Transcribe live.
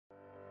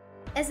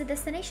As a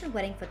destination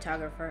wedding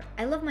photographer,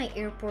 I love my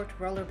airport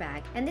roller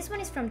bag, and this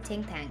one is from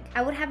Ting Tang.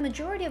 I would have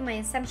majority of my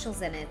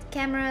essentials in it: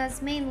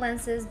 cameras, main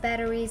lenses,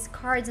 batteries,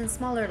 cards, and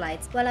smaller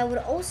lights, while I would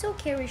also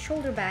carry a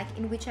shoulder bag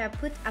in which I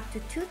put up to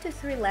 2 to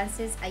 3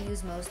 lenses I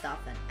use most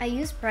often. I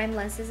use prime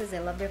lenses as I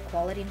love their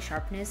quality and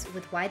sharpness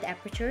with wide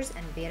apertures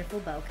and beautiful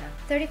bokeh.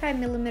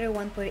 35mm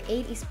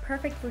 1.8 is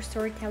perfect for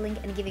storytelling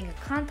and giving a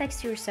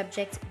context to your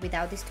subject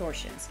without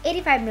distortions.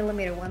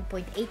 85mm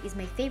 1.8 is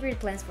my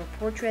favorite lens for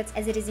portraits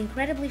as it is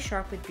incredibly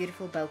sharp with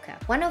beautiful bokeh.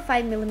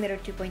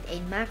 105mm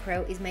 2.8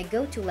 macro is my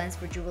go-to lens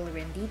for jewelry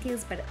and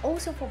details, but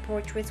also for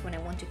portraits when I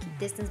want to keep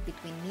distance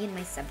between me and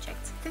my subject.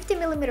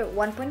 50mm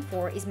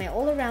 1.4 is my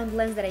all-around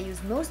lens that I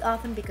use most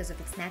often because of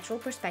its natural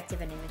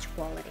perspective and image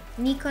quality.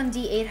 Nikon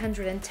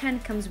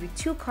D810 comes with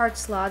 2 card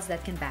slots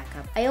that can back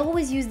up. I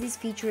always use this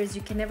feature as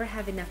you can never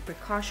have enough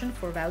precaution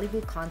for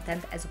valuable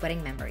content as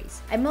wedding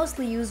memories. I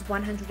mostly use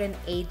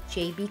 108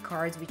 JB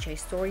cards which I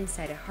store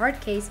inside a hard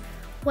case,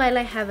 while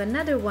I have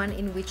another one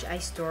in which I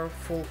store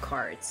full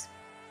cards.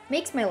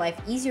 Makes my life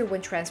easier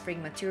when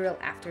transferring material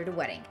after the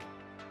wedding.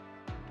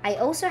 I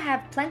also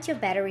have plenty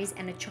of batteries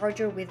and a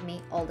charger with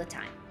me all the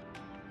time.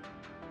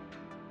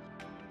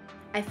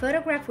 I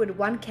photograph with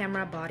one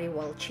camera body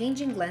while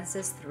changing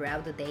lenses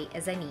throughout the day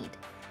as I need.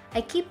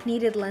 I keep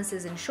needed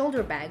lenses in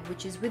shoulder bag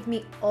which is with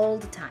me all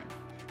the time.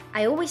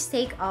 I always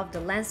take off the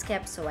lens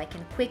cap so I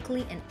can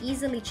quickly and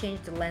easily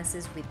change the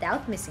lenses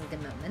without missing the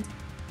moment.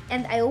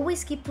 And I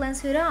always keep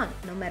lens hood on,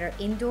 no matter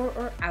indoor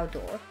or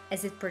outdoor,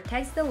 as it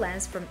protects the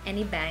lens from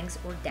any bangs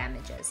or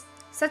damages.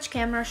 Such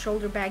camera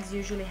shoulder bags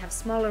usually have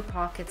smaller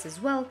pockets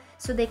as well,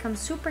 so they come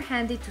super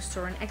handy to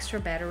store an extra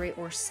battery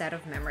or set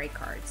of memory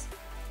cards.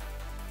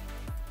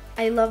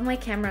 I love my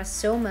camera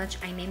so much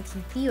I named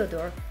him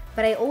Theodore,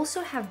 but I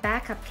also have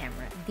backup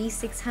camera,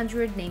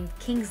 D600 named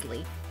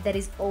Kingsley, that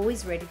is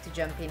always ready to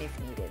jump in if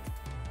needed.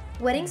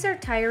 Weddings are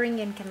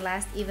tiring and can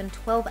last even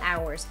 12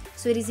 hours,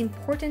 so it is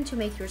important to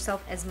make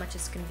yourself as much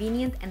as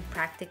convenient and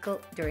practical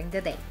during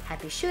the day.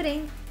 Happy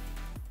shooting!